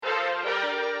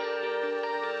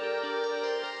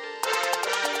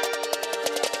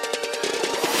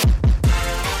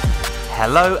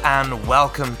Hello and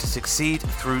welcome to Succeed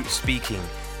Through Speaking,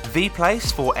 the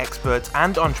place for experts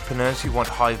and entrepreneurs who want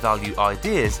high-value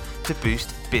ideas to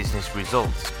boost business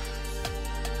results.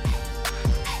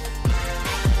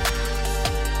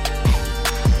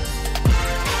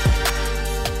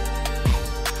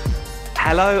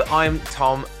 Hello, I'm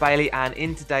Tom Bailey, and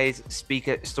in today's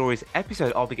Speaker Stories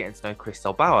episode, I'll be getting to know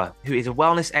Christel Bauer, who is a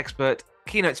wellness expert,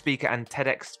 keynote speaker, and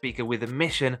TEDx speaker with a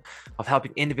mission of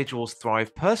helping individuals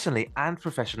thrive personally and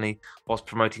professionally whilst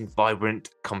promoting vibrant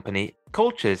company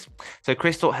cultures. So,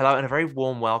 Christel, hello, and a very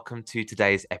warm welcome to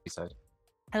today's episode.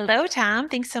 Hello, Tom.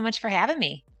 Thanks so much for having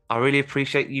me. I really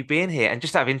appreciate you being here. And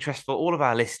just out of interest for all of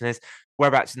our listeners,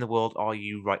 whereabouts in the world are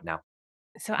you right now?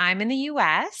 So I'm in the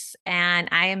US and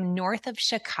I am north of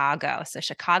Chicago. So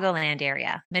Chicagoland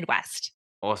area, Midwest.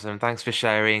 Awesome. Thanks for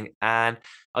sharing. And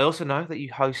I also know that you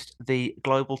host the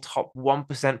global top 1%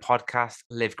 podcast,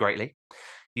 Live Greatly.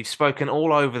 You've spoken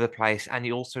all over the place and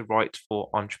you also write for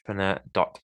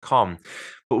entrepreneur.com.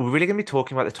 But we're really going to be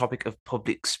talking about the topic of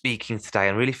public speaking today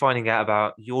and really finding out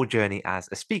about your journey as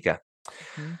a speaker.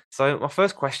 Mhm. So, my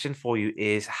first question for you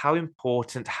is how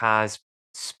important has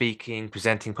speaking,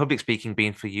 presenting, public speaking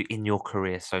been for you in your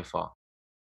career so far?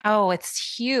 Oh,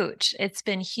 it's huge. It's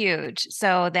been huge.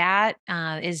 So that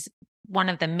is one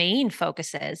of the main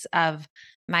focuses of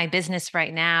my business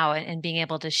right now and being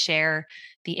able to share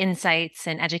the insights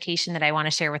and education that I want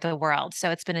to share with the world. So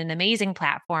it's been an amazing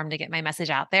platform to get my message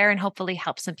out there and hopefully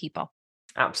help some people.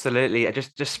 Absolutely.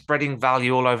 Just spreading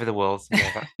value all over the world.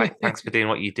 Yeah, thanks for doing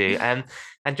what you do. And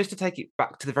just to take it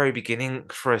back to the very beginning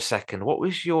for a second, what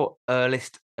was your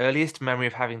earliest memory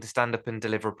of having to stand up and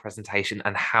deliver a presentation,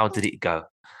 and how did it go?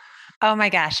 Oh my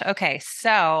gosh. Okay.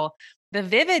 So the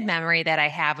vivid memory that I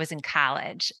have was in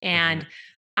college, Hmm. and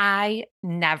I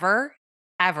never,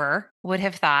 ever would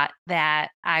have thought that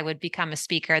I would become a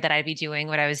speaker, that I'd be doing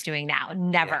what I was doing now. Yeah.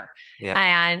 Never. Yeah.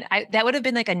 And that would have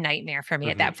been like a nightmare for me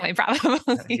at Hmm. that point,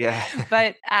 probably. Yeah.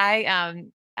 But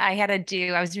I had to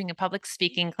do, I was doing a public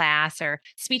speaking class or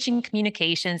speech and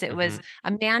communications. It was Hmm.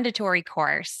 a mandatory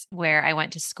course where I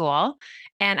went to school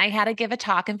and I had to give a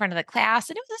talk in front of the class.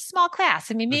 And it was a small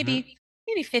class. I mean, Hmm.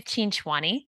 maybe 15,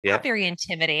 20. Not Yeah. very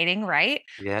intimidating, right?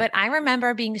 Yeah. But I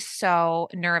remember being so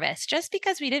nervous just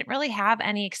because we didn't really have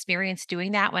any experience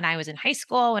doing that when I was in high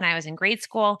school, when I was in grade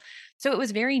school. So it was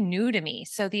very new to me.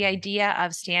 So the idea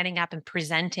of standing up and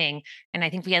presenting, and I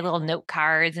think we had little note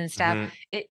cards and stuff,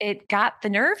 Hmm. it got the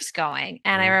nerves going.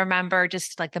 And I Hmm. remember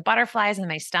just like the butterflies in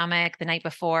my stomach the night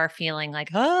before, feeling like,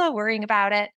 oh, worrying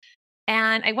about it.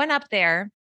 And I went up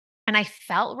there and I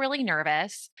felt really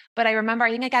nervous, but I remember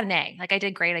I think I got an A. Like I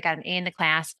did great. I got an A in the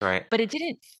class, Right. but it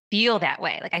didn't feel that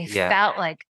way. Like I Yeah. felt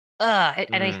like, ugh.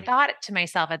 And I Mm. thought to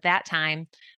myself at that time,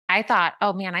 I thought,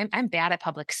 oh man, I'm bad at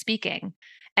public speaking.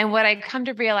 And what I come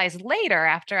to realize later,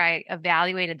 after I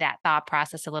evaluated that thought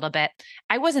process a little bit,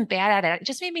 I wasn't bad at it. It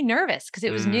just made me nervous because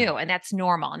it was Mm. new and that's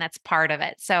normal and that's part of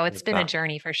it. So it's Love been a that.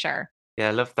 journey for sure. Yeah,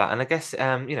 I love that. And I guess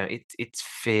it's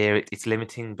fear, it's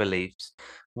limiting beliefs.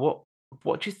 What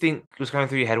what do you think was going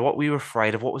through your head? What were you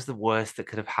afraid of? What was the worst that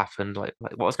could have happened? Like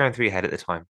what was going through your head at the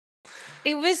time?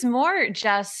 It was more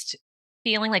just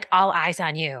feeling like all eyes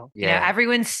on you. You know, Yeah.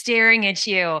 everyone's staring at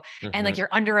you and like Hmm. you're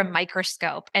under a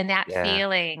microscope and that Yeah.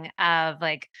 feeling of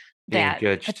like Being that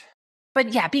judged. but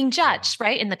yeah, being Yeah. judged,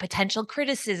 right? And the potential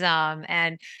criticism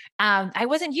and I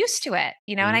wasn't used to it,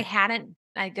 you know, and I Mm. hadn't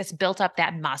I guess built up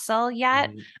that muscle yet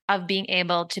Mhm. of being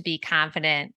able to be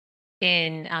confident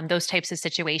in those types of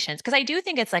situations because I do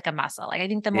think it's like a muscle. Like I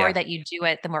think the more Yeah. that you do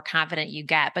it, the more confident you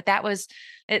get. But that was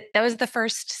it. That was the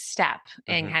first step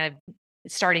in Hmm. kind of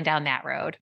starting down that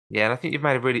road. Yeah, and I think you've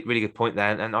made a really, really good point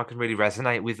there, and I can really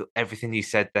resonate with everything you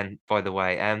said then, by the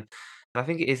way. And I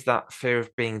think it is that fear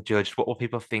of being judged. What will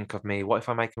people think of me? What if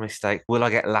I make a mistake? Will I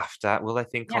get laughed at? Will they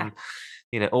think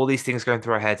Yeah, all these things going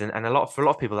through our heads, and for a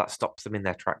lot of people that stops them in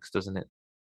their tracks, doesn't it?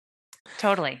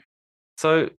 totally.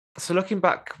 So so looking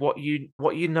back, what you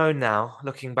know now,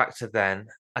 looking back to then,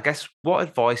 I guess what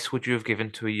advice would you have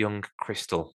given to a young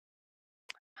Crystal?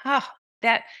 Oh,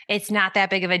 that it's not that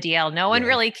big of a deal. No one Yeah.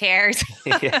 really cares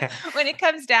Yeah. when it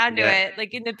comes down to Yeah. it.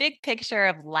 Like in the big picture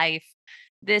of life,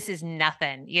 this is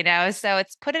nothing, you know? So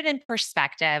it's put it in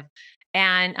perspective.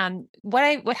 And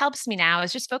what helps me now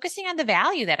is just focusing on the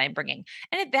value that I'm bringing.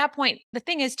 And at that point, the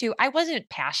thing is too, I wasn't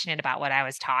passionate about what I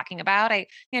was talking about. I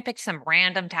picked some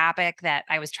random topic that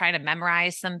I was trying to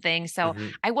memorize something. So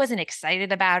Mhm. I wasn't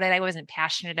excited about it. I wasn't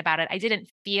passionate about it. I didn't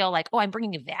feel like, oh, I'm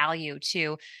bringing value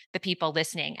to the people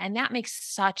listening. And that makes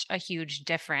such a huge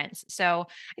difference. So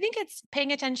I think it's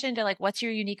paying attention to like what's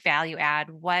your unique value add,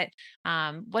 what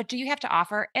do you have to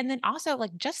offer? And then also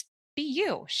like just be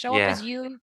you, show up as Yeah.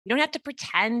 you. You don't have to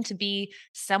pretend to be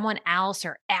someone else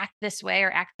or act this way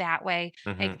or act that way.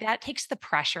 Hmm. Like that takes the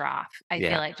pressure off. I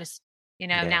feel Yeah. like just,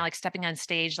 now Yeah. like stepping on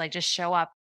stage, like just show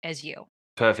up as you.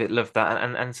 Perfect. Love that.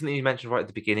 And something you mentioned right at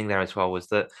the beginning there as well was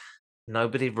that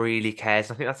nobody really cares.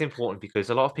 I think that's important because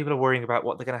a lot of people are worrying about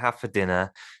what they're going to have for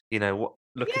dinner,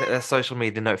 looking at their Yeah. social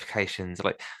media notifications.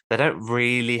 Like they don't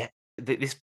really,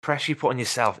 this pressure you put on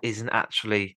yourself isn't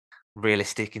actually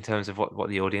realistic in terms of what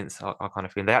the audience are kind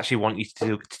of feeling. They actually want you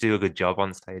to do a good job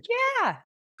on stage. Yeah.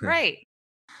 Right.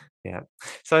 Yeah.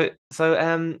 So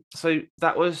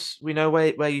that was we know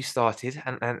where you started,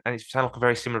 and it sounds like a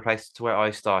very similar place to where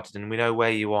I started, and we know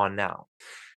where you are now.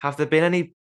 Have there been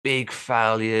any big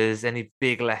failures, any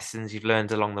big lessons you've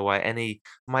learned along the way, any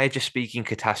major speaking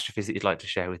catastrophes that you'd like to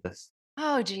share with us?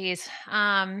 Oh, geez.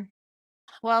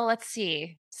 Well, let's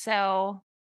see. So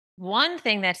one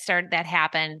thing that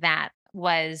happened that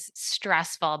was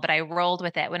stressful, but I rolled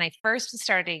with it when I first was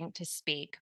starting to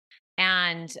speak.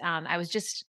 And I was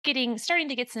just starting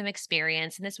to get some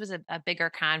experience. And this was a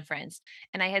bigger conference.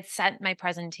 And I had sent my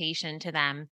presentation to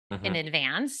them in Hmm.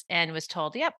 advance and was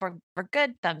told, yep, we're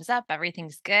good, thumbs up,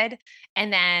 everything's good.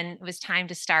 And then it was time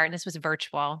to start. And this was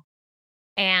virtual.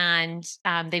 And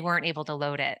they weren't able to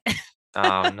load it.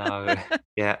 Oh no.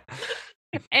 Yeah.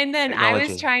 And then I was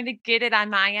Technology. trying to get it on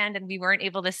my end and we weren't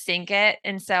able to sync it.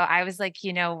 And so I was like,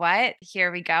 you know what?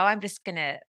 Here we go. I'm just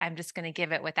gonna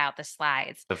give it without the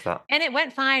slides. Of that. And it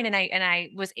went fine. And I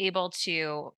was able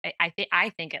to, I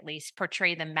think at least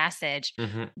portray the message.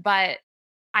 Hmm. But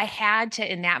I had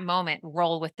to, in that moment,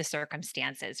 roll with the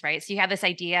circumstances, right? So you have this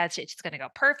idea, it's going to go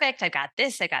perfect. I got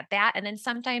this, I got that. And then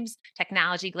sometimes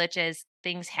technology glitches,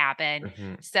 things happen.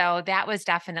 Hmm. So that was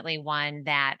definitely one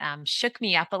that shook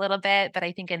me up a little bit, but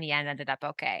I think in the end ended up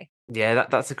okay. Yeah,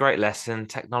 that's a great lesson.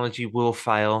 Technology will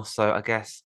fail, so I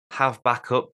guess have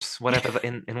backups, whatever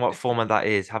in what format that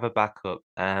is. Have a backup.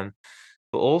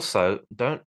 But also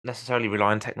don't necessarily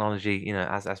rely on technology,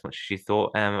 as much as you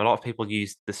thought. A lot of people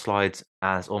use the slides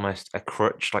as almost a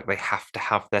crutch, like they have to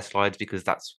have their slides because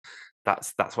that's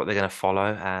what they're going to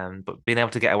follow. But being able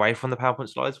to get away from the PowerPoint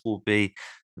slides will be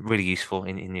really useful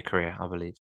in your career, I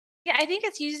believe. Yeah, I think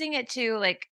it's using it to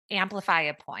like amplify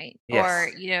a point or,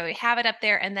 Yes. have it up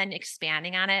there and then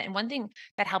expanding on it. And one thing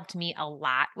that helped me a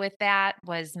lot with that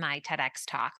was my TEDx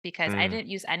talk because I Mm, didn't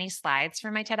use any slides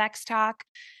for my TEDx talk.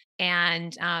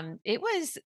 And it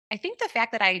was, I think the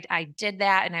fact that I did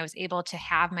that and I was able to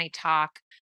have my talk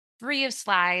free of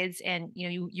slides and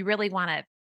you really want to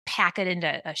pack it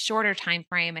into a shorter time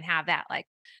frame and have that like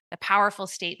the powerful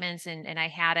statements and I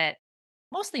had it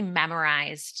mostly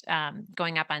memorized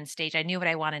going up on stage. I knew what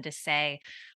I wanted to say,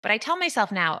 but I tell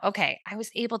myself now, okay, I was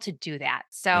able to do that.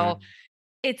 So mm.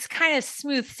 it's kind of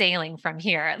smooth sailing from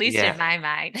here, at least in Yeah. my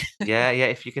mind. Yeah.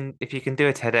 If you can do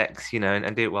a TEDx,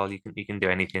 and do it well, you can do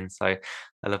anything. So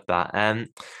I love that.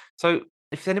 So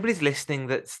if anybody's listening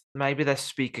that's maybe they're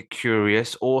speaker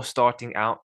curious or starting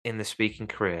out in the speaking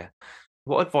career,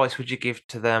 what advice would you give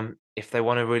to them if they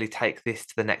want to really take this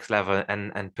to the next level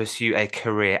and pursue a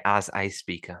career as a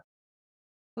speaker?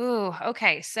 Ooh,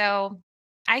 okay. So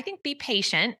I think be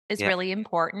patient is Yeah. really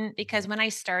important Mhm. because when I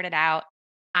started out,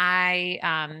 I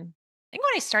think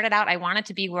when I started out, I wanted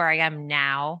to be where I am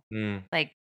now, Mm.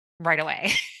 like right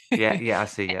away. Yeah. Yeah. I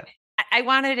see. Yeah. I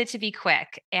wanted it to be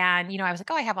quick. And, I was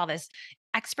like, oh, I have all this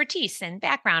expertise and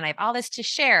background. I have all this to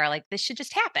share. Like, this should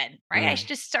just happen, right? I should Mm.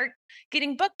 just start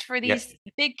getting booked for Yeah. these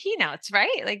big keynotes,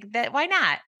 right? Like, that, why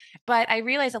not? But I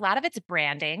realized a lot of it's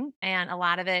branding and a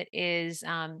lot of it is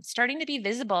starting to be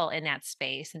visible in that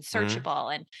space and Mm.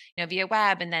 searchable and, via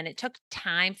web. And then it took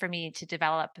time for me to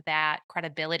develop that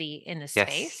credibility in the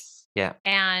space. Yes.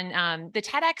 Yeah. And the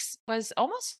TEDx was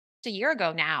almost a year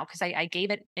ago now because I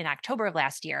gave it in October of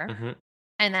last year. Hmm.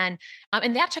 And then,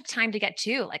 and that took time to get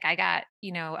to. Like I got,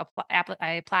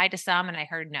 I applied to some and I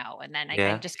heard no, and then I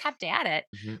Yeah. just kept at it.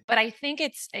 Hmm. But I think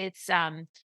it's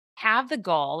have the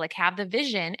goal, like have the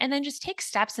vision, and then just take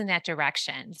steps in that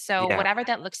direction. So Yeah. whatever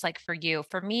that looks like for you.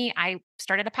 For me, I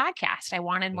started a podcast. I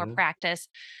wanted more Mm. practice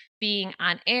being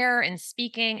on air and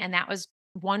speaking, and that was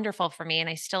wonderful for me. And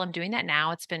I still am doing that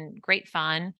now. It's been great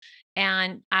fun.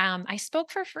 And I spoke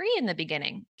for free in the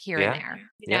beginning here and Yeah.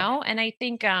 there, Yeah. and I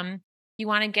think you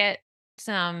want to get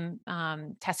some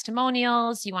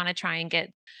testimonials, you want to try and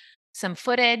get some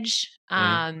footage.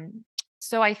 Mm.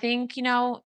 So I think,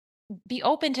 be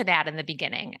open to that in the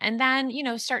beginning and then,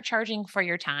 start charging for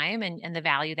your time and the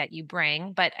value that you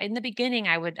bring. But in the beginning,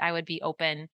 I would be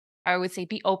open. I would say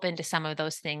be open to some of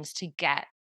those things to get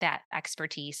that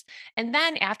expertise. And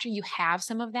then after you have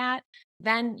some of that,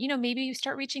 then, maybe you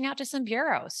start reaching out to some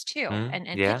bureaus too Mm.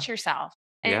 and Yeah. pitch yourself.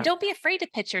 And Yeah. don't be afraid to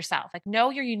pitch yourself. Like, know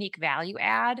your unique value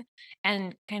add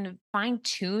and kind of fine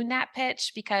tune that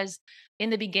pitch, because in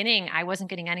the beginning, I wasn't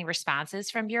getting any responses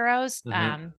from bureaus.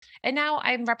 Hmm. And now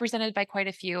I'm represented by quite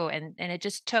a few. And it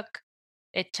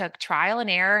took trial and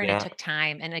error, and it Yeah. took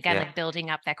time. And again, Yeah. like building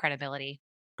up that credibility.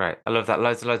 Great. I love that.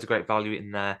 Loads of great value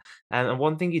in there. And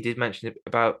one thing you did mention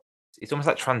about, it's almost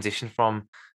that transition from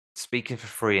speaking for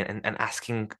free and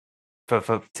asking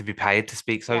for to be paid to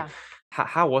speak. So Yeah.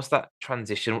 how was that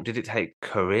transition? Did it take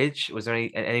courage? Was there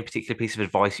any particular piece of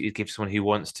advice you'd give someone who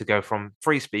wants to go from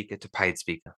free speaker to paid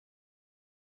speaker?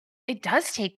 It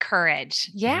does take courage.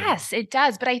 Mhm. Yes, it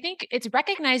does. But I think it's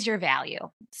recognize your value.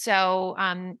 So,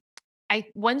 I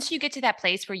once you get to that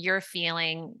place where you're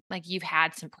feeling like you've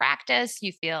had some practice,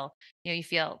 you feel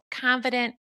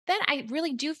confident, then I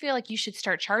really do feel like you should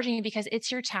start charging, because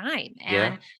it's your time,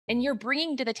 Yeah. and you're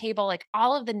bringing to the table like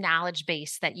all of the knowledge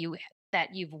base that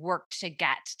you've worked to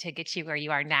get you where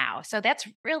you are now. So that's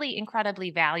really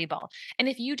incredibly valuable. And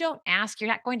if you don't ask, you're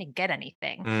not going to get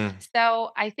anything. Mm.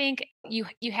 So I think you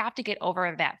have to get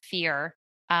over that fear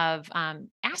of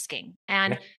asking.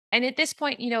 Yeah. And at this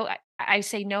point, I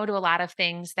say no to a lot of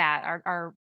things that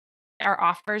are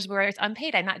offers where it's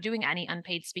unpaid. I'm not doing any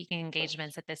unpaid speaking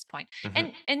engagements at this point.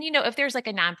 Mhm. And if there's like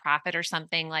a nonprofit or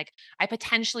something, like I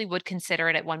potentially would consider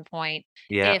it at one point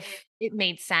Yeah. if it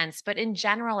made sense. But in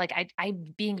general, like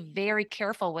I'm being very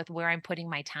careful with where I'm putting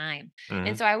my time. And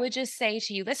Mhm. so I would just say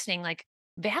to you listening, like,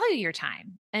 value your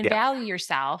time and Yeah. value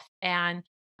yourself, and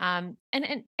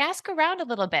ask around a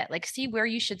little bit, like see where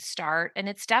you should start. And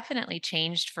it's definitely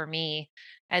changed for me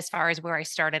as far as where I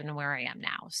started and where I am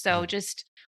now. So Mhm. just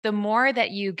the more that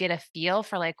you get a feel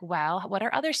for like, well, what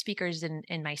are other speakers in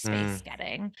my space Mm.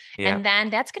 getting? Yeah. And then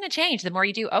that's going to change. The more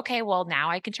you do, okay, well, now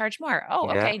I can charge more.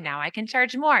 Oh, Yeah. okay, now I can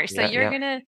charge more. So Yeah. you're Yeah. going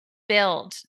to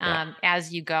build Yeah.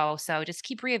 as you go. So just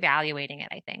keep reevaluating it,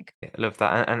 I think. Yeah. Love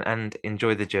that, and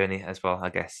enjoy the journey as well, I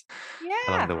guess, along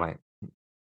Yeah, the way. And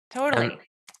totally.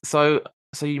 so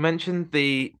so you mentioned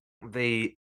the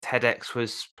TEDx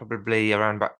was probably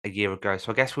around about a year ago.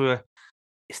 So I guess we were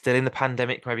still in the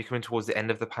pandemic, maybe coming towards the end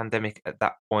of the pandemic at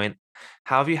that point.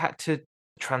 How have you had to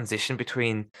transition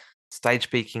between stage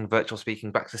speaking, virtual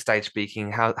speaking, back to stage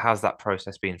speaking? How's that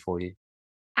process been for you?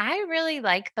 I really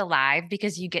like the live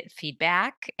because you get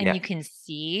feedback and Yeah. you can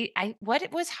see. I what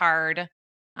it was hard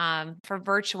for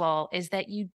virtual is that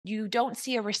you don't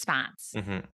see a response.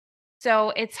 Hmm.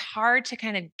 So it's hard to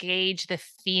kind of gauge the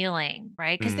feeling,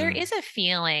 right? Because there Mm. is a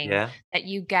feeling Yeah. that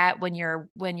you get when you're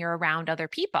around other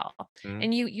people. Mm.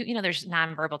 And there's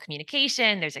nonverbal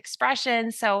communication, there's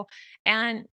expression. So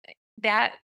and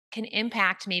that can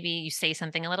impact, maybe you say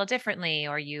something a little differently,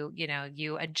 or you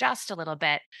adjust a little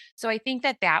bit. So I think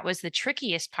that was the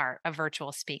trickiest part of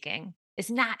virtual speaking,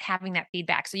 is not having that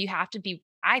feedback. So you have to be,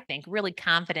 I think, really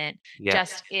confident Yeah.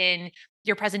 just in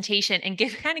your presentation, and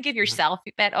give Mhm. yourself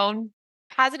that own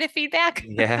positive feedback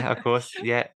Yeah, of course.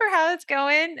 Yeah. for how it's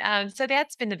going. So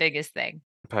that's been the biggest thing.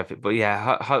 Perfect. But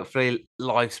yeah, hopefully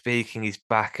live speaking is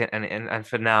back, and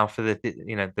for now, for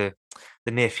the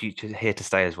near future, here to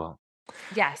stay as well.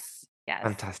 Yes, yes.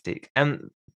 Fantastic.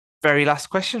 Very last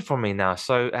question from me now.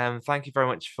 So, thank you very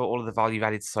much for all of the value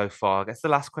added so far. I guess the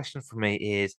last question from me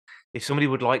is, if somebody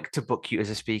would like to book you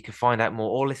as a speaker, find out more,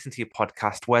 or listen to your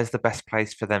podcast, where's the best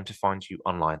place for them to find you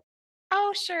online?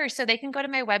 Oh, sure. So they can go to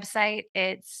my website.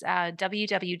 It's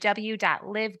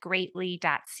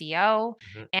www.livegreatly.co.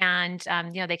 Mhm. And,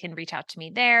 they can reach out to me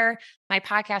there. My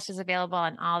podcast is available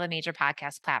on all the major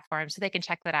podcast platforms. So they can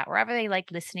check that out wherever they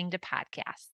like listening to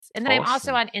podcasts. And then I'm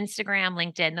also Awesome. on Instagram,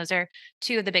 LinkedIn. Those are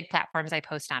two of the big platforms I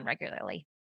post on regularly.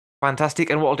 Fantastic.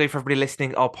 And what I'll do for everybody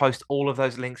listening, I'll post all of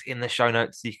those links in the show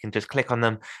notes. So you can just click on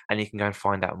them and you can go and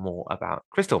find out more about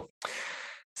Crystal.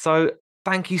 So,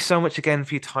 thank you so much again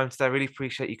for your time today. I really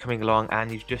appreciate you coming along,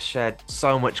 and you've just shared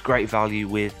so much great value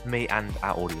with me and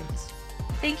our audience.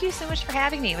 Thank you so much for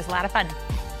having me. It was a lot of fun.